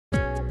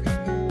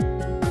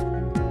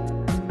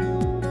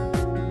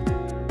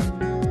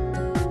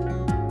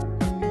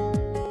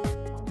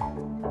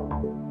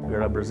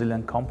We're a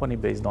Brazilian company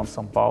based on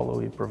São Paulo.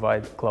 We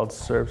provide cloud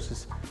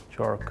services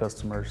to our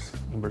customers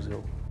in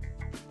Brazil.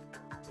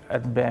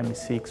 At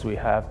BMSIX, we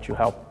have to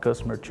help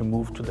customers to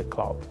move to the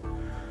cloud.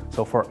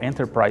 So for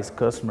enterprise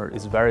customers,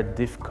 it's very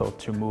difficult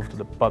to move to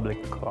the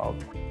public cloud.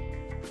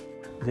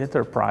 The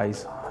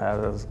enterprise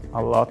has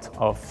a lot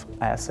of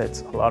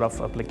assets, a lot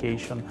of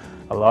application,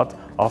 a lot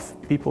of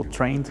people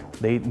trained.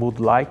 They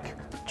would like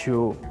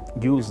to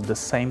use the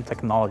same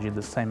technology,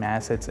 the same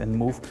assets, and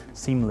move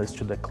seamless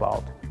to the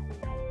cloud.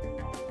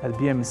 At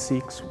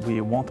BMSIX,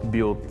 we won't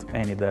build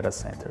any data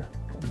center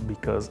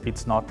because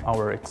it's not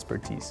our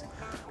expertise.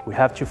 We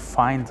have to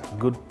find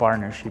good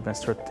partnership and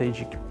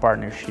strategic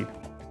partnership.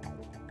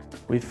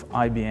 With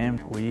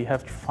IBM, we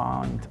have to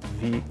find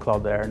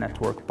Cloud Air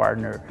Network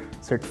Partner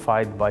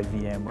certified by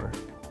VMware.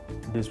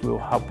 This will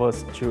help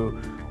us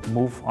to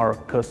move our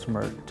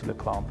customer to the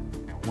cloud.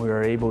 We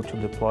are able to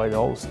deploy the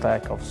whole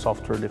stack of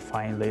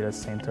software-defined data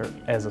center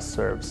as a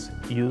service,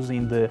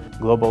 using the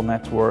global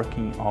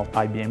networking of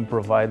IBM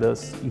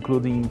providers,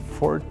 including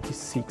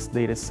 46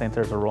 data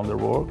centers around the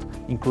world,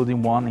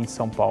 including one in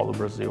São Paulo,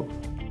 Brazil.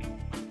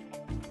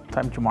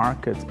 Time to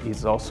market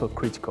is also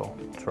critical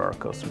to our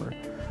customer.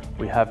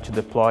 We have to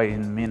deploy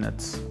in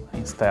minutes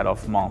instead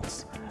of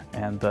months,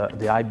 and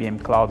the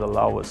IBM Cloud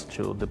allows us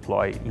to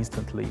deploy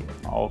instantly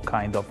all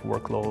kinds of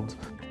workloads.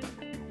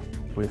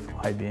 With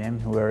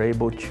IBM, we are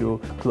able to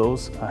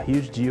close a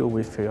huge deal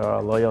with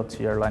a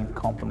loyalty airline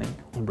company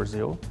in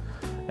Brazil.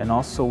 And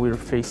also we're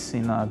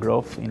facing a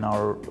growth in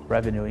our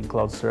revenue in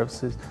cloud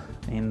services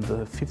in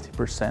the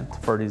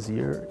 50% for this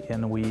year,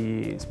 and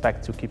we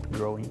expect to keep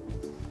growing.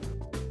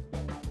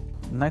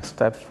 Next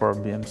steps for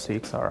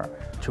BMSIX are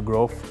to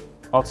grow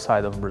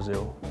outside of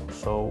Brazil.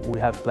 So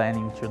we have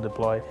planning to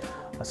deploy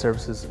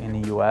services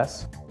in the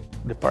US.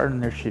 The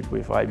partnership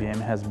with IBM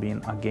has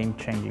been a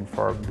game-changing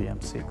for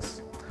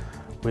BMSIX.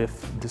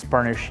 With this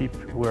partnership,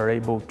 we are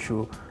able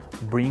to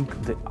bring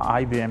the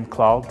IBM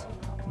Cloud,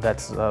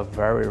 that's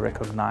very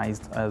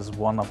recognized as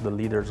one of the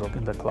leaders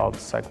in the cloud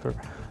sector,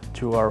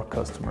 to our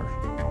customers.